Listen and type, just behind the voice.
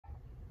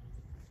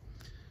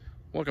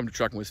Welcome to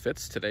Trucking with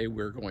Fitz. Today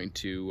we're going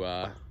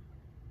to,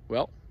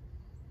 well,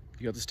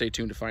 you have to stay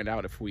tuned to find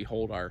out if we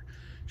hold our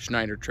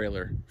Schneider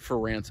trailer for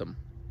ransom.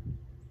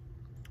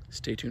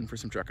 Stay tuned for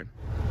some trucking.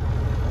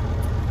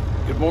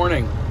 Good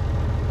morning.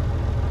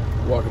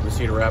 Welcome to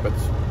Cedar Rapids.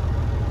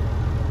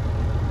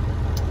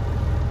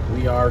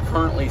 We are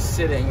currently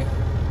sitting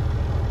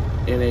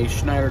in a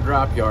Schneider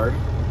drop yard.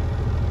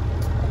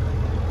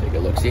 Take a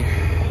look-see.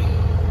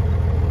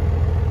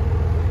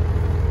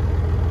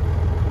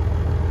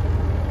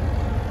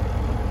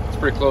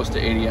 Pretty close to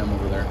 8 a.m.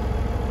 over there.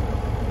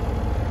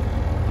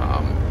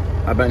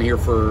 I've been here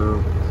for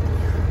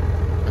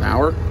an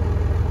hour,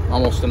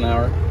 almost an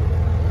hour.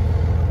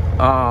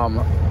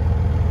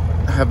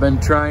 Have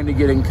been trying to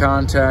get in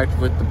contact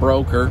with the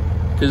broker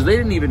because they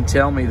didn't even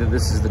tell me that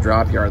this is the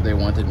drop yard they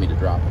wanted me to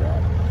drop it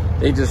at.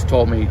 They just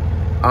told me,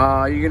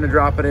 you're gonna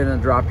drop it in a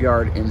drop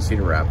yard in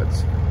Cedar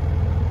Rapids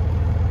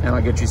and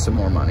I'll get you some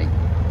more money.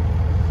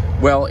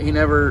 Well, he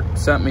never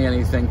sent me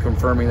anything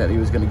confirming that he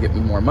was gonna get me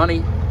more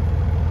money.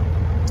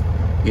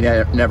 He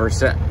never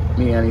sent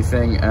me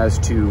anything as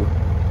to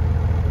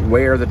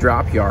where the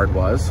drop yard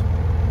was.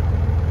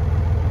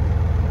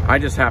 I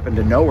just happen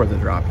to know where the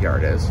drop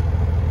yard is.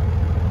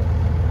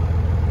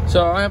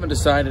 So I haven't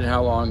decided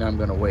how long I'm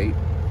gonna wait,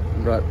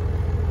 but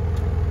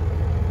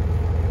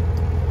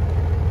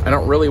I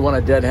don't really want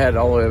to deadhead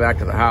all the way back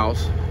to the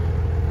house.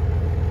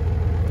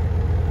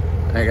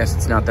 I guess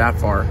it's not that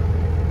far.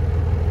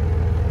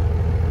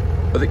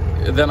 But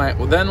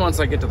then once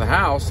I get to the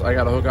house, I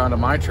gotta hook onto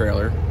my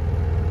trailer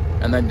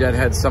and then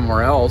deadhead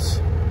somewhere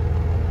else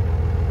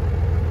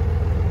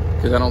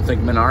because I don't think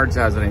Menards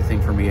has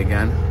anything for me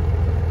again.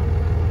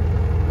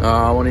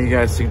 One of you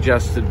guys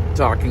suggested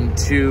talking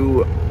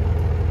to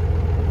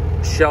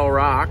Shell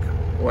Rock.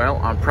 Well,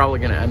 I'm probably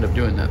going to end up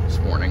doing that this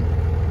morning.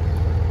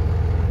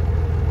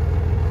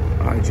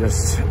 I don't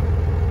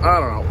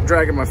know,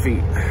 dragging my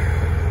feet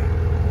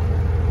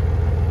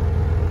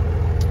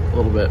a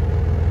little bit.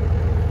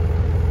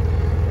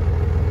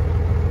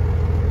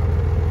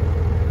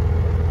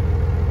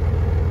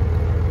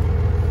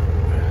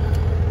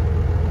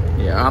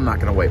 Yeah, I'm not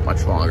gonna wait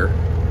much longer.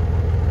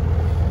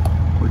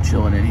 We're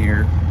chilling in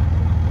here,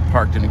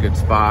 parked in a good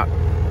spot.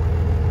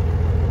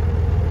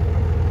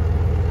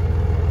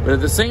 But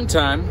at the same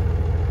time,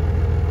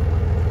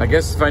 I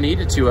guess if I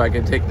needed to, I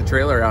could take the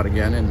trailer out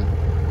again and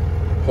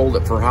hold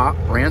it for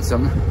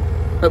ransom,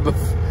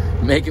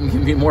 make him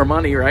give me more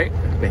money, right?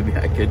 Maybe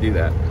I could do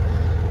that.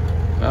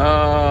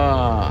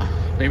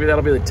 Maybe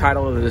that'll be the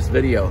title of this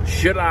video.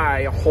 Should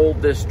I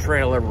hold this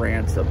trailer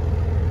ransom?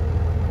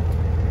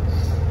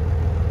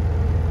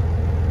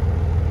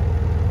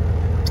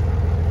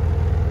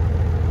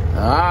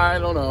 I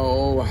don't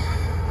know.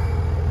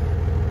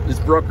 This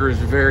broker is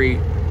very,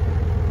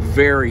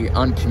 very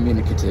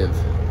uncommunicative.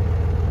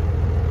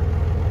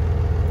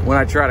 When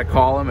I try to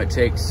call him, it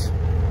takes...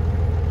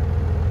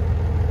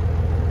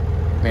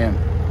 Man.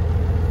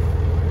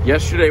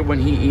 Yesterday when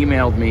he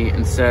emailed me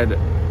and said,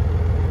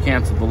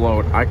 cancel the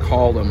load, I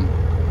called him...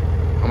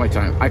 How many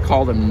times? I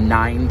called him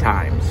 9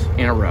 times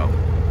in a row.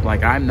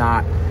 Like, I'm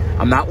not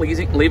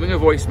leaving a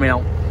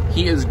voicemail.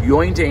 He is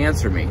going to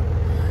answer me.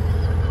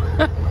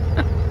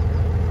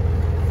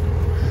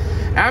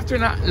 After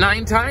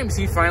 9 times,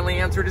 he finally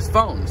answered his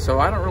phone. So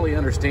I don't really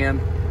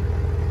understand.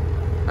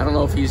 I don't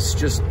know if he's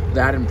just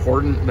that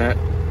important that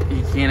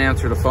he can't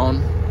answer the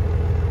phone.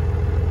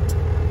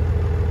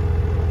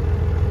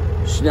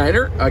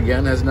 Schneider,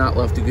 again, has not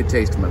left a good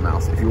taste in my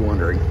mouth, if you're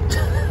wondering.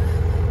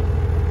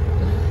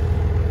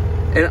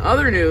 In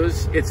other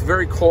news, it's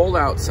very cold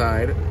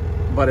outside,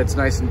 but it's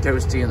nice and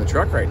toasty in the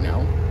truck right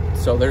now.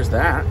 So there's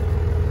that.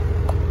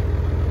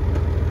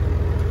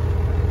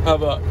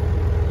 Have a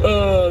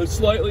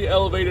slightly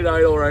elevated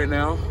idle right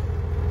now.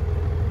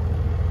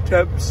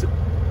 Temps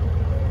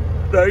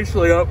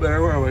nicely up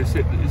there. Where am I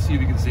sitting? Let's see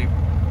if you can see.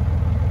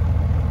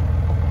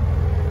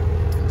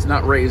 It's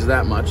not raised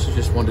that much.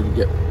 Just wanted to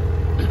get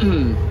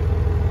a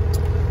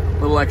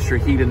little extra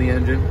heat in the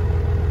engine.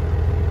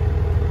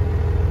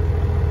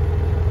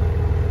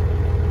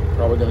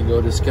 Probably gonna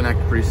go disconnect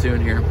pretty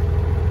soon here.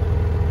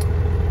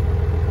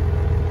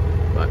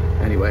 But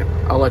anyway,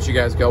 I'll let you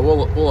guys go.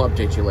 We'll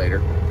update you later.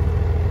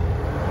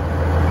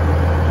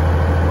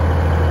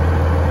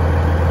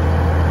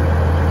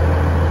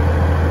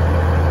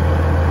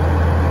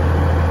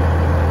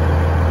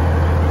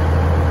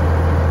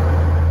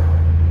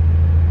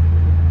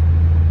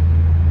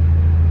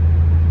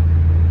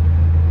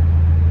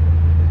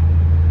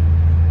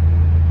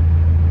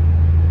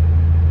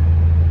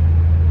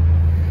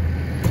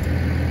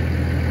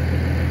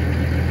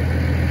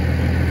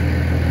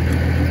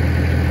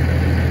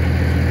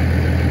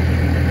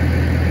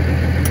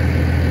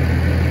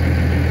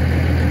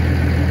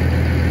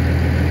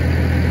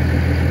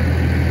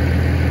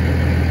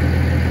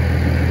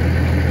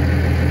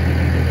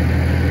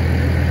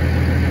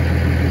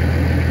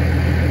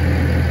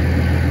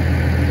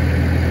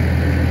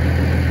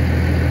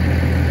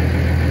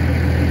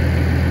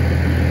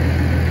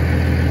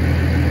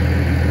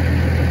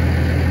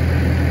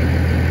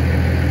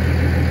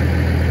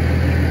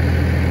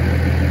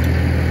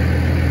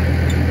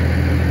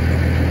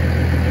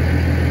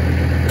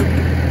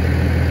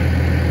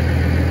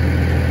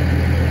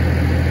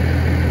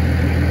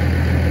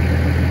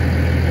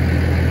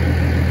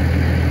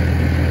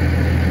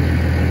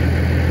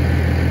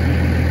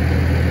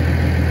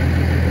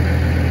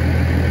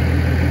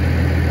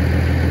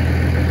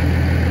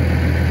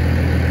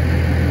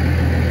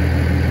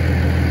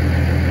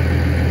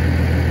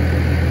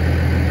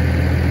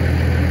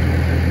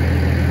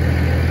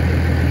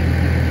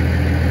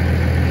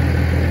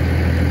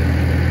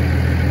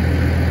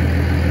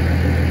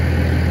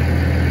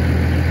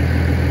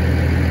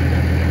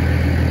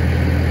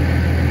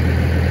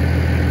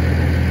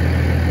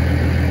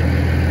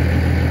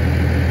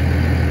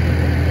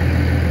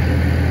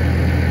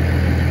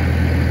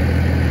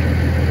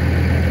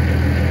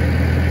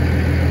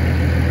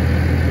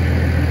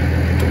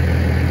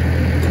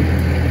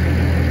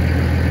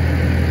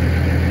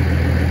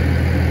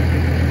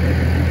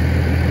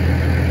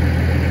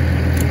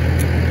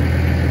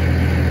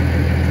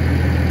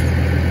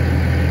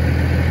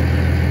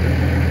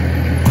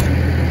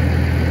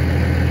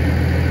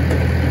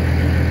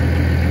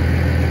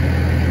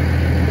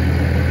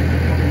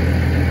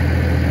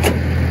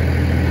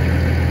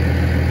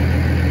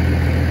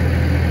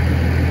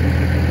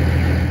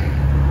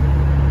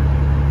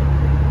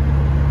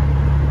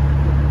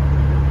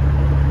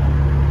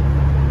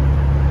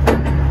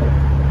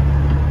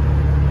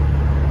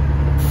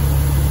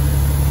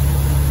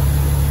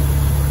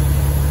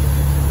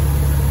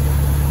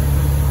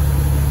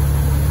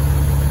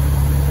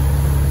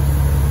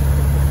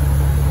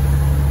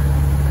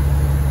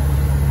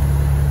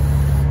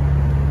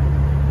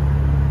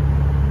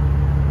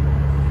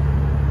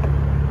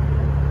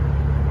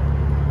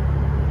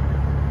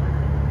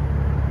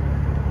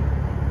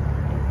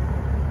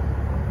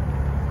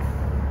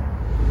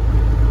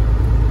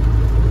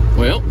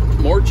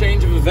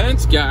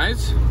 events,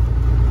 guys.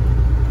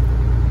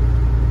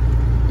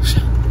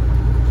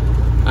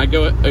 I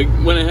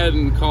went ahead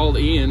and called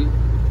Ian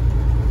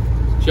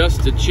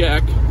just to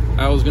check.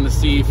 I was going to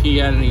see if he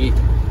had any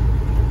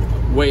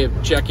way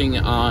of checking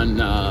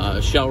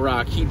on Shell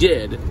Rock. He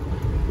did,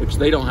 which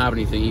they don't have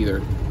anything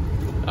either.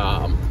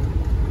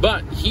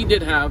 But he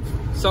did have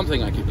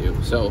something I could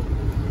do. So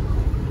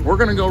we're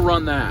going to go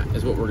run that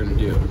is what we're going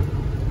to do.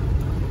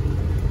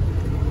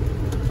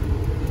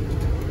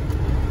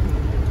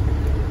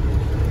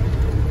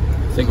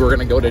 I think we're going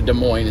to go to Des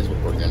Moines is what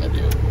we're going to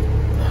do.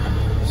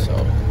 So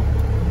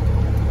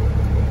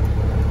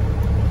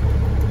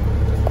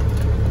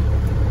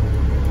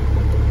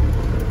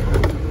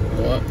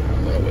what?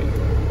 I'm going to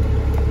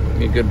wait.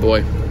 Be a good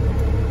boy.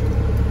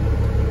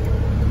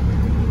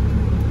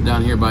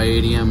 Down here by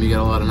ADM, you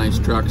got a lot of nice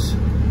trucks.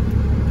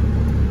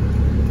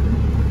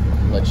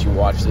 Let you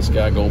watch this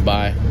guy go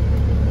by.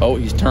 Oh,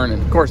 he's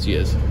turning. Of course he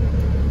is.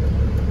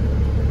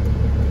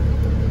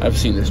 I've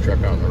seen this truck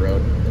out on the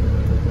road.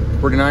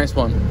 Pretty nice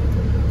one.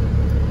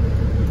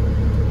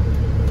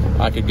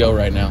 I could go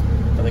right now.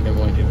 I think I'm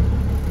going to.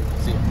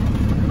 See.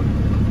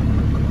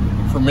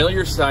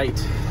 Familiar sight.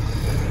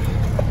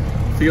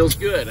 Feels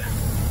good.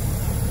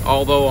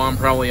 Although I'm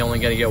probably only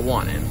going to get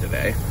one in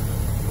today.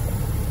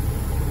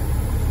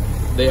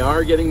 They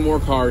are getting more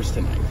cars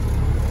tonight.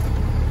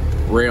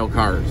 Rail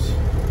cars.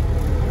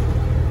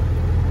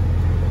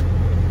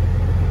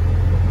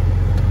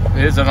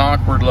 It is an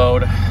awkward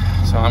load,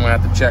 so I'm going to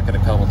have to check it a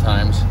couple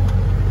times.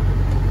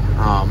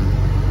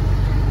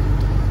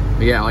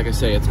 But yeah, like I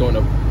say, it's going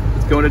to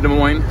Des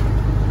Moines.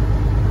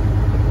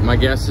 My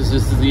guess is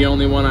this is the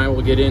only one I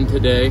will get in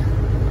today,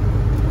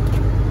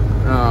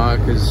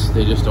 because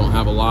they just don't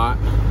have a lot.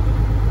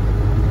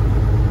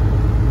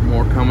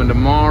 More coming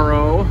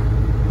tomorrow.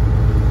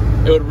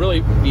 It would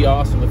really be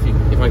awesome if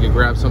I could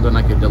grab something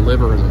I could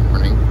deliver in the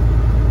morning.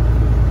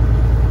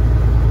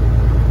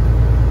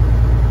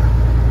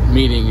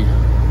 Meaning,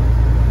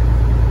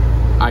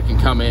 I can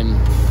come in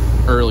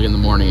early in the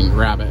morning and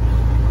grab it.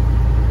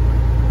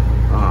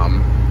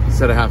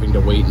 Instead of having to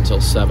wait until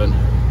 7.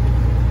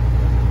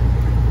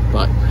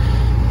 But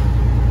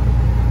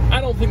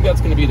I don't think that's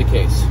going to be the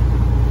case.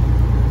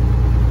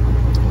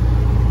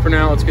 For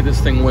now, let's get this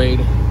thing weighed.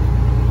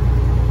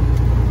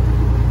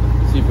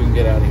 See if we can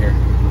get out of here.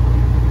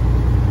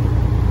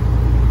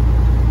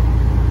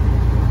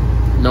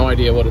 No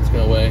idea what it's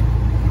going to weigh.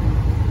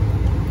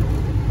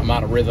 I'm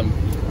out of rhythm.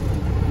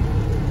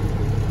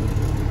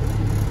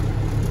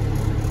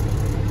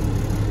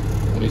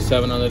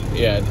 $27 on it.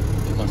 Yeah,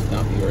 it must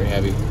not be very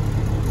heavy.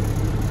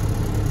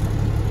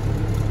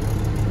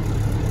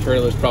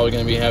 Trailer's probably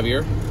going to be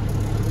heavier.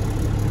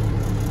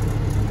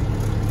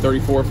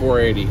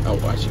 34,480. Oh,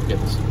 I should get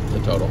the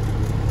total.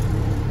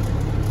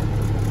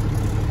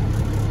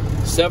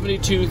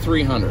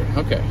 72,300.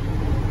 Okay.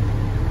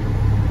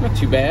 Not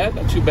too bad.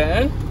 Not too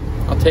bad.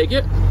 I'll take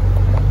it.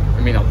 I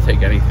mean, I'll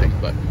take anything,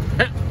 but.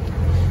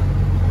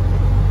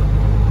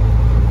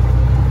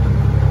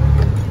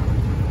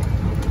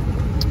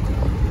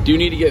 Do you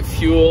need to get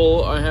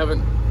fuel? I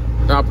haven't.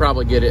 I'll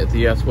probably get it at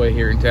the S-Way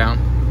here in town.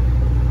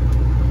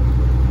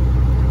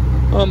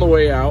 On the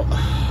way out.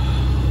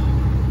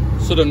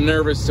 Sort of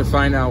nervous to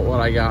find out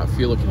what I got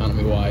fuel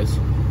economy wise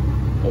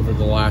over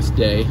the last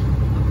day.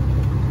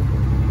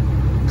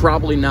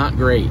 Probably not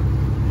great.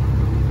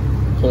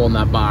 Pulling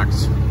that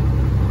box.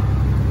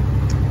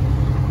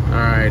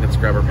 Alright, let's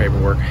grab our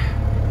paperwork.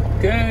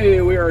 Okay,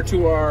 we are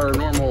to our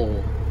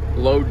normal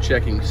load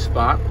checking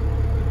spot.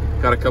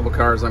 Got a couple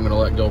cars I'm going to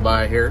let go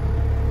by here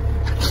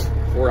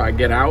before I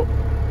get out.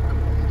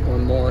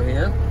 One more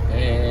here.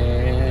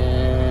 And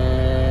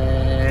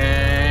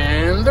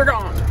they're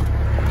gone.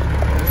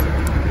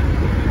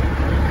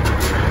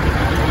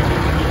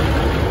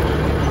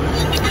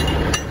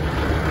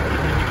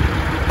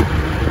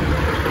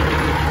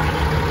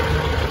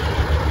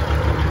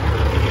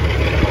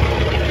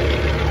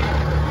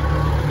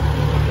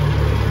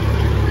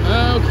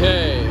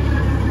 Okay.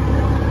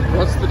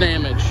 What's the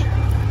damage?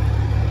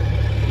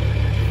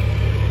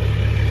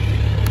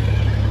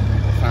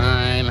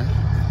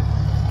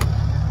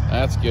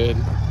 That's good.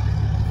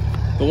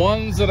 The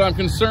ones that I'm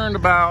concerned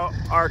about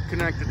are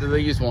connected to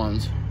these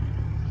ones.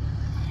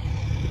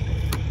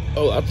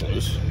 Oh, that's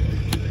loose.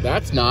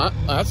 That's not.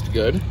 That's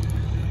good.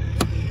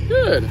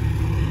 Good.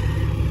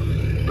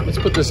 Let's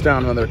put this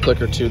down another click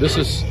or two. This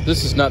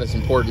is not as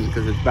important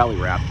because it's belly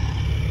wrapped.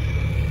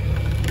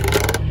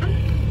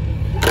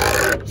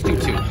 Let's do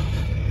 2.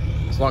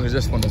 As long as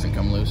this one doesn't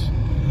come loose.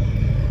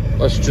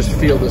 Let's just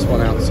feel this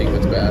one out and see if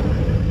it's bad.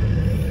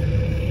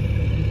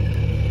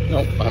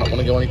 Nope, I don't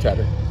want to go any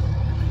tighter.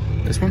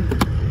 This one?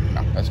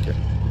 No, that's good.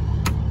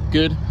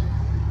 Good.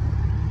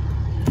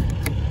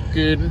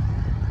 Good.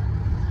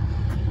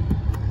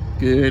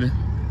 Good.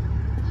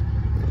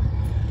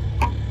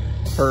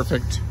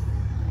 Perfect.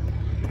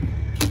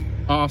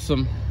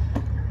 Awesome.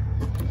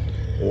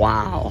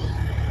 Wow.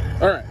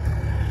 All right.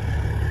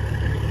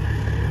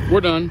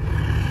 We're done.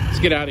 Let's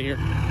get out of here.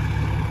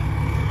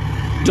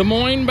 Des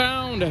Moines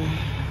bound.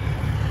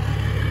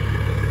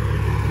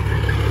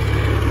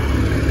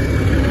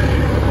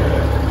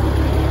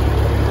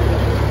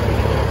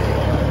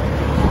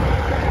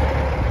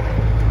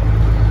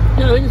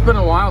 I think it's been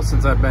a while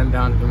since I've been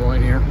down to Des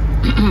Moines here.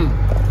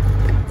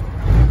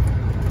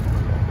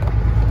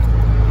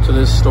 To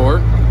this store.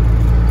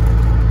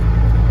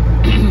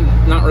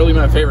 Not really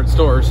my favorite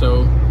store,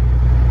 so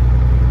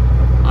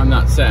I'm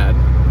not sad.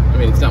 I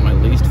mean, it's not my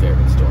least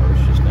favorite store.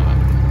 It's just not.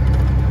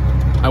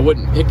 I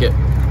wouldn't pick it.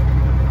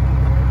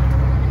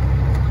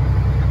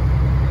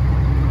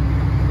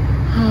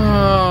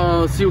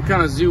 Let's see what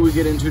kind of zoo we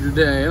get into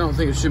today. I don't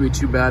think it should be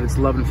too bad. It's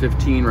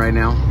 11:15 right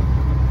now.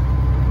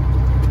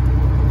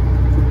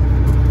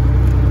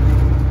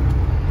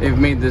 They've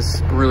made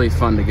this really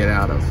fun to get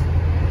out of.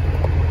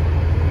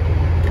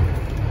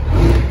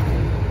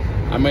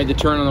 I made the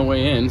turn on the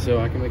way in,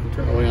 so I can make the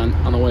turn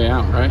on the way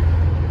out, right?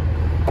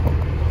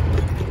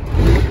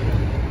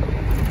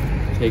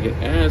 Take it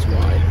as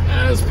wide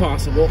as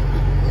possible.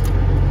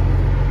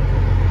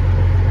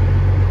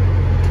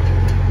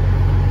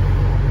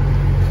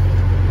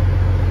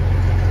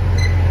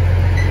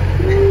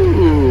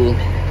 Ooh.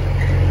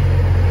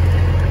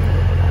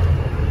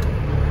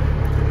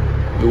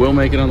 You will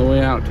make it on the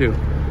way out, too.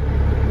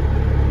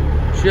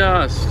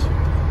 Just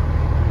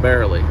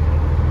barely.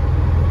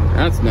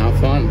 That's not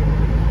fun.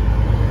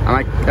 And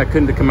I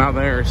couldn't have come out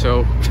there,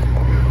 so.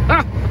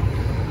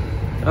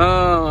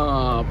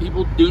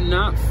 People do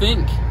not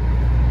think.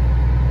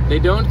 They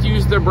don't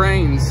use their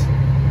brains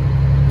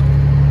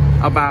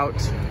about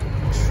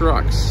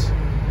trucks.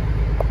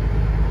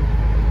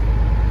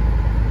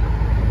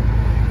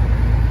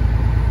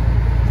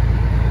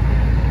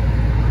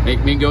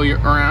 Make me go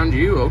around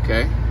you,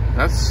 okay.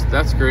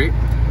 That's great.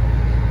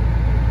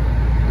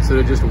 Instead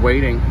of just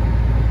waiting.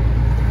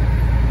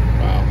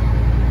 Wow.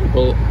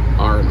 People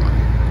are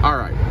annoying.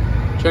 Alright,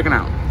 checking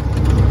out.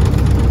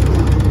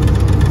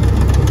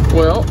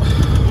 Well,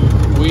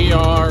 we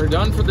are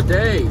done for the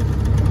day.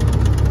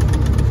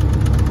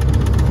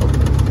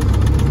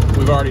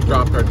 We've already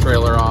dropped our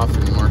trailer off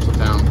in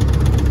Marshalltown.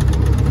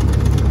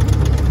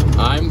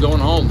 I'm going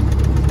home.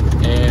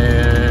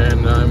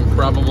 And I'm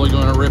probably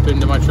going to rip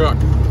into my truck.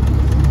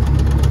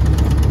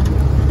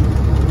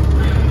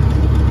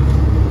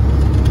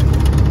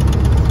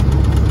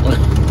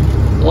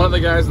 One of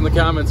the guys in the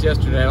comments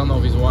yesterday, I don't know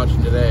if he's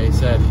watching today,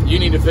 said, "You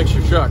need to fix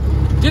your truck."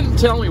 Didn't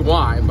tell me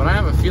why, but I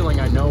have a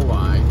feeling I know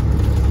why.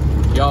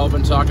 Y'all have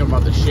been talking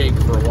about the shake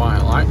for a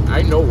while.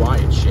 I know why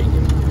it's shaking.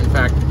 In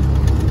fact,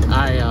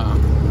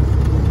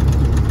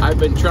 I've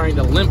been trying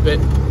to limp it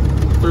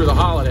through the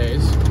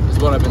holidays, is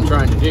what I've been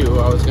trying to do.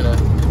 I was gonna,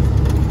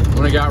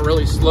 when it got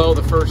really slow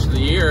the first of the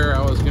year,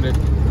 I was gonna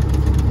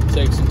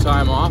take some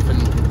time off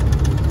and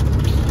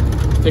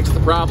fix the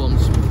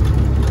problems.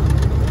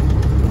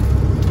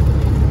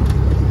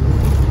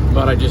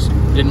 But I just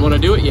didn't want to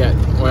do it yet.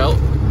 Well,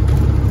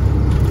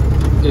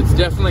 it's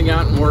definitely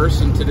gotten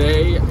worse, and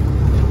today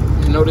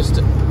I noticed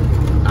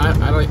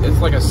it's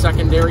like a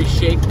secondary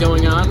shake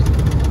going on.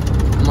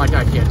 I'm like,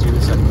 I can't do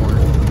this anymore.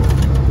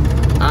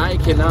 I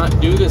cannot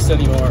do this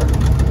anymore.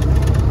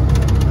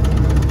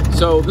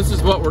 So this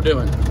is what we're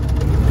doing.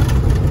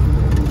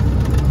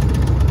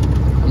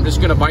 I'm just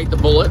gonna bite the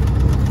bullet.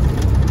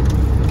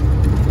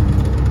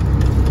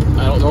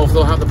 I don't know if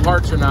they'll have the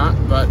parts or not,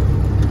 but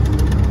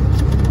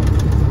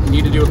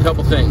need to do a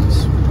couple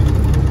things.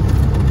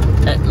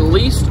 At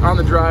least on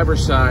the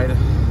driver's side,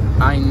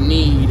 I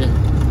need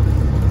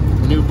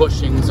new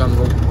bushings on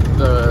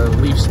the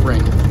leaf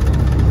spring.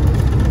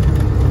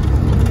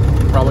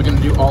 Probably going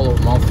to do all of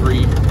them, all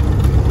three.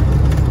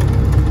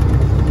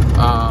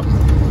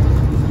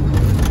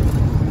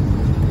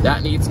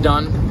 That needs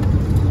done.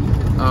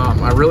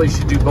 I really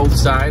should do both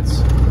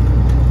sides,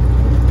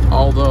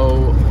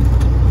 although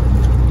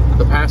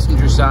the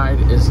passenger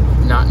side is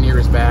not near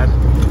as bad.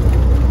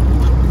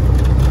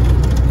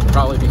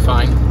 Probably be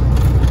fine.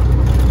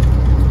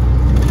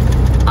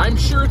 I'm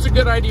sure it's a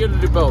good idea to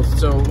do both,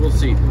 so we'll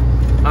see.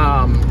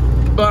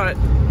 But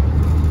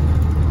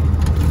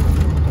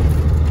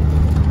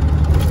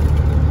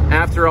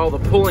after all the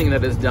pulling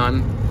that is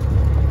done,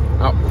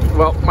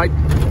 well,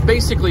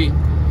 basically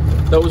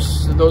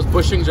those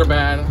bushings are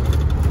bad,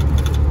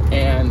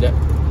 and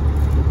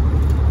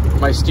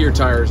my steer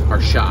tires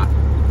are shot,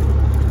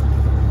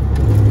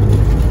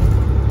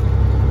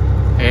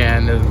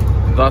 and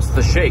thus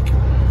the shake.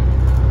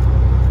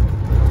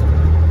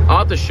 I'll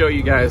have to show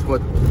you guys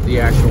what the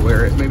actual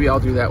wear is. Maybe I'll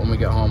do that when we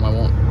get home. I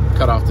won't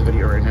cut off the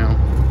video right now.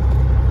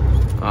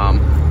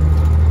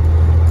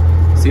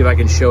 See if I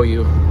can show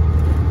you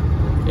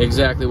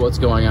exactly what's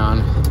going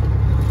on.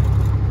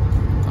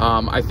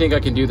 I think I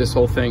can do this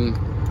whole thing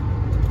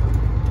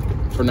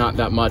for not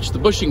that much. The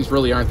bushings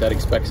really aren't that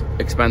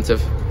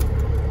expensive.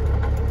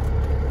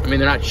 I mean,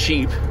 they're not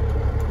cheap,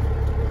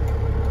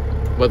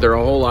 but they're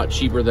a whole lot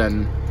cheaper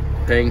than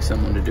paying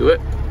someone to do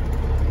it.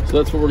 So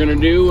that's what we're gonna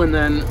do, and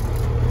then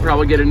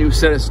probably get a new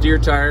set of steer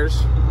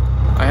tires.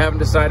 I haven't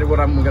decided what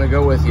I'm gonna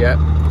go with yet.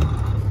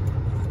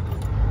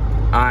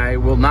 I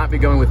will not be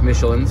going with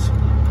Michelin's.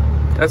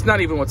 That's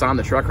not even what's on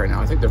the truck right now.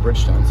 I think they're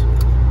Bridgestones,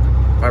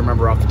 if I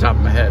remember off the top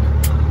of my head.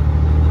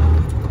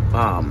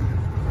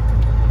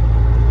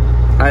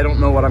 I don't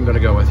know what I'm gonna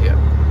go with yet.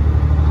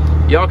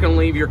 Y'all can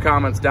leave your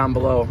comments down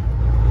below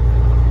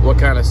what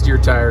kind of steer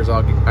tires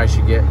I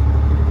should get.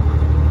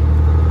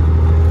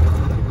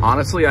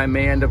 Honestly, I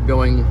may end up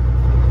going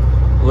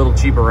a little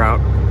cheaper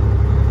route.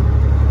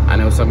 I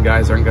know some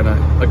guys aren't gonna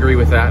agree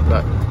with that,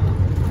 but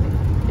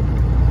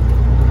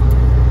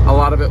a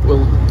lot of it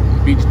will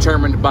be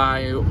determined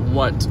by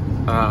what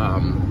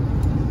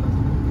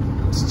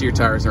steer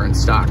tires are in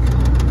stock.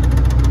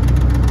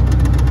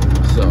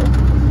 So,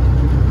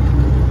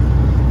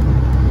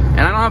 and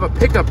I don't have a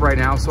pickup right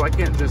now, so I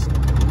can't just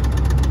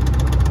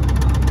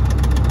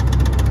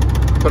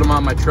put them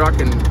on my truck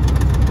and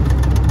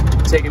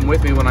take them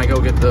with me when I go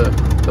get the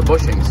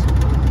bushings.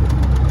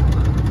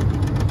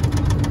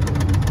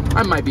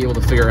 I might be able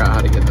to figure out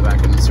how to get in the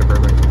back of the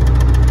Suburban.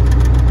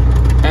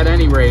 At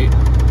any rate,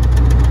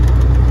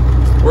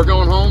 we're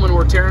going home and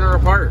we're tearing her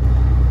apart.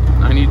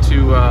 I need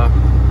to,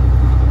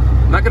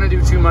 I'm not gonna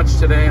do too much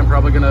today. I'm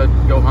probably gonna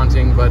go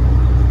hunting, but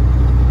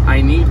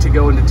I need to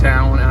go into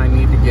town and I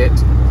need to get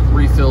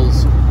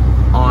refills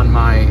on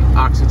my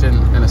oxygen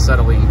and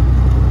acetylene.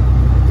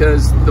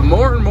 Because the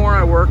more and more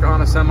I work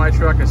on a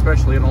semi-truck,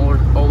 especially an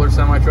older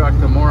semi-truck,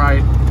 the more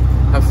I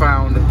have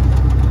found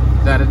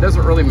that it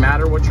doesn't really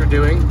matter what you're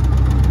doing.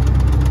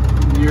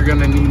 You're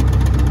gonna need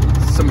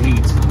some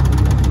heat,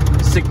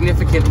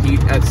 significant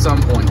heat at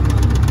some point.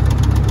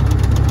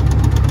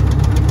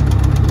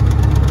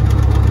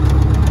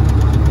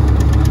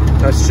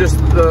 That's just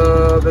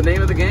the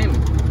name of the game.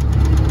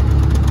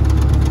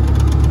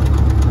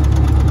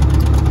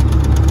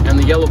 And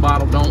the yellow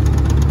bottle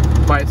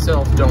by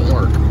itself don't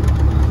work.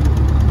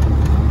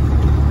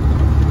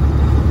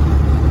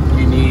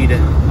 You need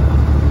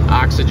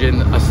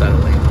oxygen,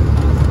 acetylene.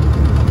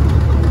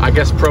 I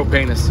guess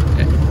propane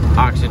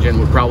oxygen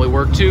would probably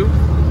work too,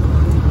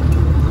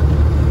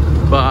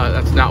 but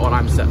that's not what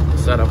I'm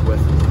set up with.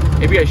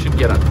 Maybe I should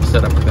get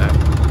set up with that.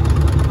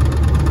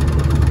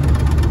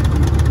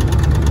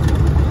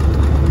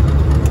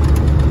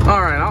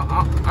 All right,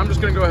 I'm just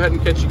gonna go ahead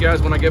and catch you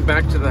guys when I get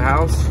back to the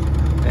house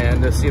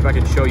and see if I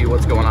can show you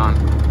what's going on.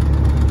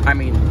 I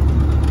mean,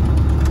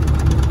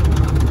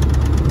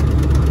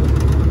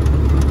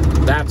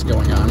 that's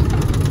going on.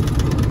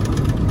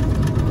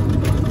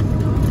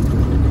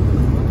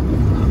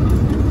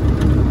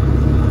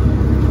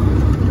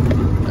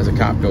 As a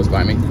cop goes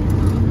by me.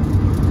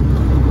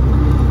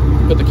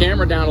 Put the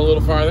camera down a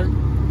little farther.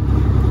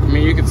 I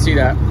mean, you can see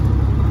that.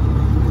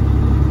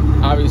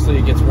 Obviously,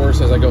 it gets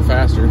worse as I go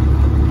faster.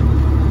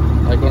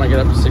 Like when I get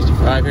up to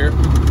 65 here.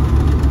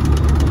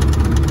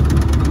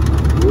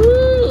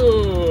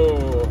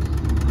 Woo!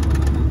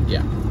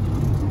 Yeah.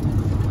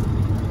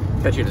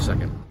 Catch you in a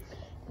second.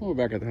 We're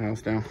back at the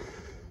house now.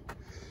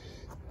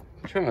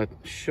 I'm trying to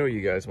show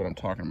you guys what I'm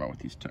talking about with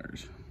these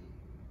tires.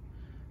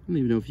 I don't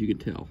even know if you can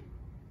tell.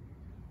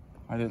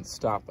 I didn't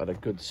stop at a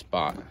good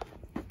spot.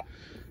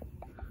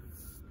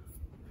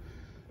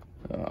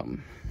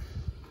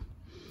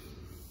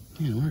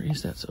 Man, where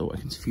is that? So I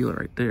can feel it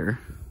right there.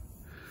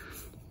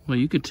 Well,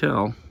 you could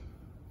tell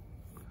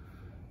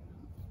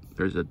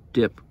there's a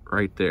dip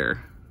right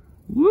there.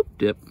 Whoop,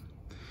 dip.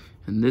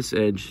 And this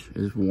edge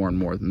is worn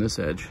more than this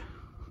edge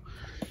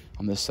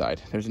on this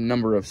side. There's a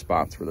number of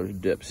spots where there's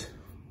dips.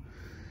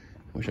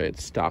 Wish I had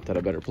stopped at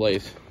a better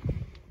place.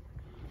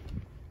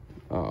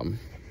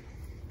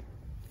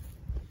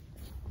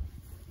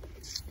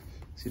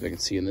 See if I can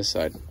see in this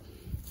side.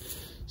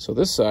 So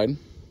this side,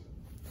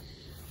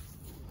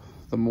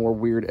 the more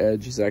weird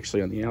edge is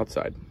actually on the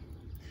outside.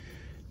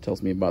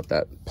 Tells me about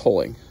that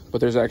pulling. But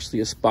there's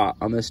actually a spot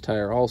on this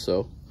tire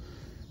also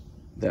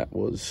that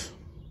was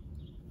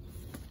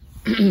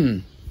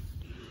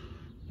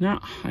now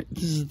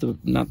this is the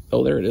not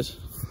oh there it is.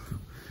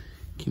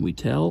 Can we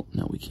tell?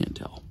 No, we can't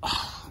tell.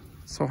 Oh,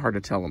 it's so hard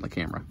to tell on the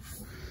camera.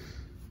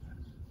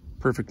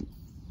 Perfect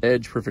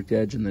edge,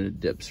 and then it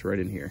dips right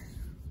in here.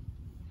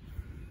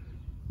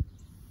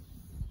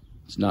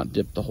 It's not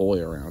dipped the whole way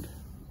around.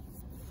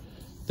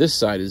 This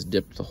side is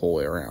dipped the whole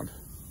way around.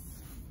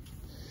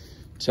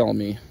 Telling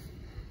me.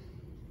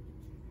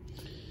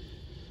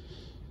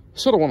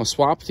 Sort of want to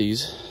swap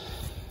these,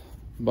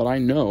 but I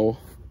know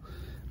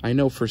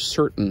for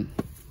certain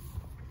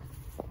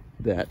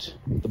that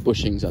the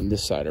bushings on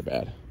this side are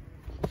bad.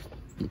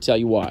 Let me tell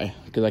you why.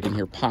 Because I can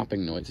hear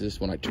popping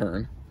noises when I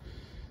turn.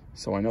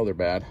 So I know they're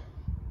bad.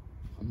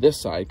 On this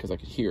side, because I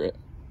could hear it.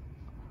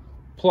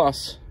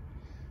 Plus,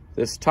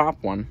 this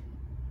top one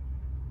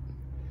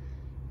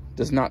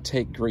does not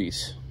take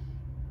grease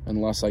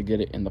unless I get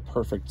it in the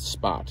perfect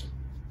spot.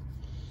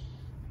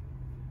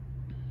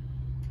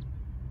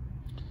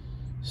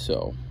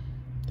 So,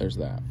 there's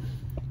that.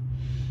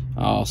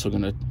 I'm also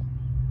gonna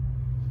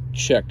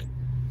check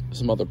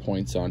some other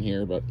points on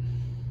here, but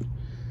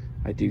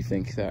I do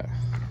think that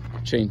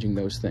changing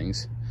those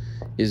things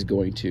is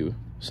going to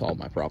solve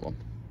my problem.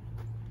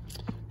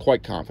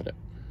 Quite confident.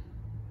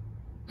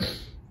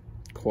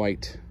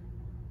 Quite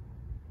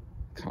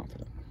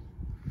confident.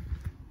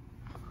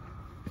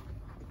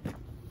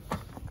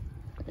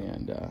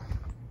 And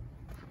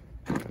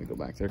I'm gonna go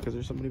back there because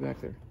there's somebody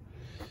back there.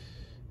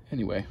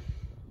 Anyway,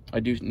 I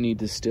do need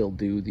to still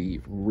do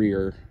the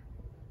rear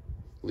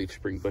leaf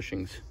spring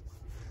bushings,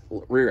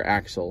 rear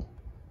axle,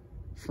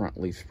 front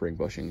leaf spring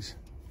bushings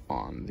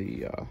on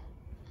the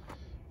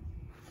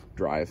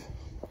drives.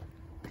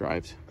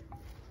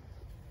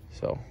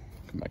 So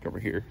come back over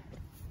here.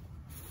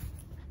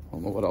 I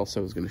don't know what else I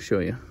was going to show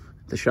you.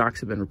 The shocks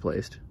have been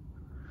replaced.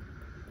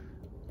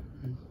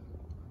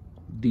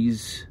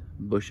 These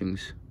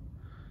bushings,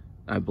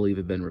 I believe,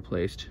 have been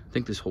replaced. I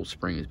think this whole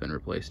spring has been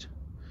replaced.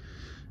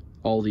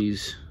 All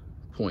these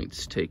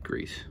points take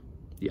grease.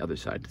 The other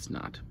side does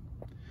not.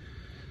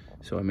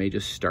 So I may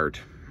just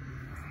start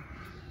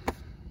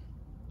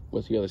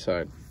with the other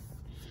side.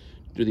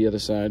 Do the other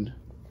side.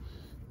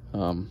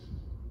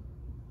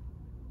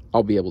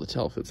 I'll be able to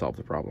tell if it solved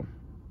the problem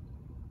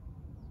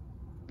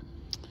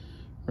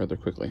rather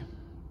quickly.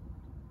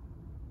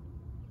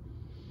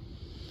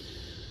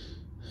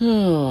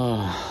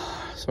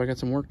 So I got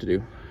some work to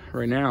do.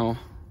 Right now,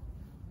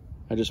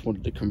 I just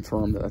wanted to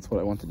confirm that that's what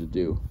I wanted to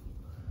do.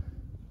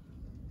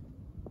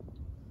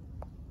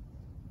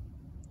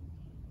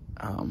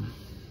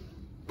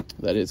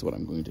 That is what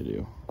I'm going to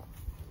do.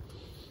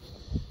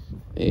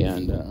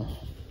 And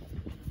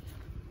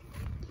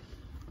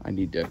I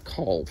need to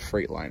call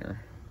Freightliner,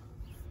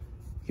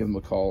 give them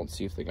a call and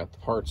see if they got the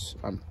parts.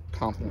 I'm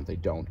confident they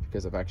don't,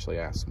 because I've actually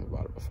asked them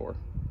about it before.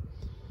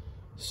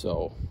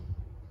 So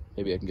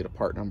maybe I can get a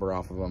part number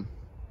off of them.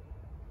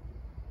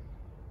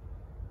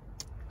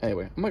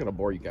 Anyway, I'm not going to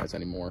bore you guys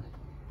anymore.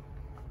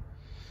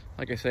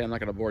 Like I say, I'm not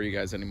going to bore you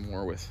guys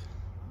anymore with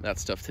that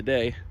stuff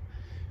today.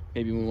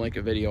 Maybe we'll make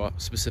a video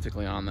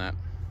specifically on that.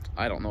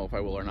 I don't know if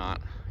I will or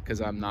not, because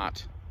I'm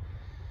not.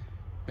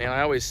 Man,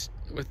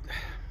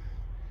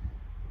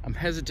 I'm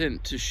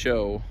hesitant to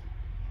show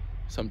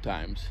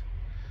sometimes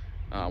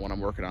when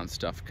I'm working on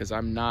stuff, because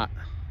I don't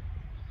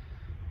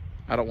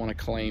want to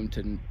claim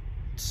to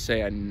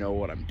say I know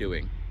what I'm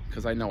doing,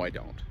 because I know I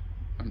don't.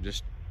 I'm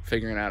just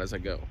figuring it out as I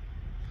go,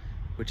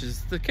 which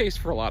is the case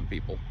for a lot of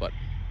people. But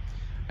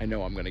I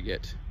know I'm going to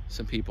get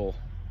some people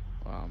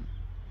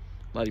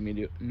letting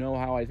me know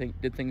how I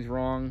did things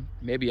wrong.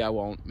 Maybe I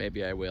won't,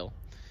 maybe I will.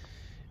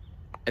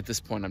 At this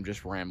point, I'm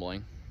just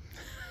rambling,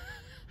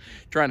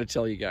 trying to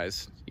tell you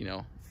guys, you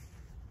know,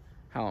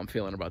 how I'm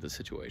feeling about this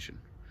situation.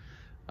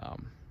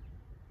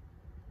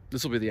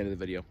 This will be the end of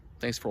the video.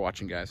 Thanks for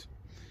watching, guys.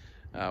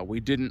 We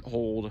didn't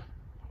hold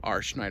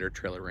our Schneider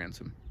trailer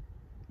ransom,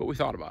 but we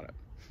thought about it.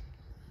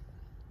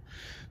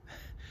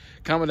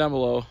 Comment down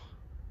below,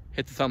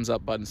 hit the thumbs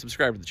up button,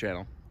 subscribe to the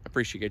channel.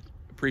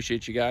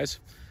 Appreciate you guys.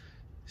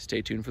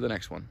 Stay tuned for the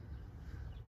next one.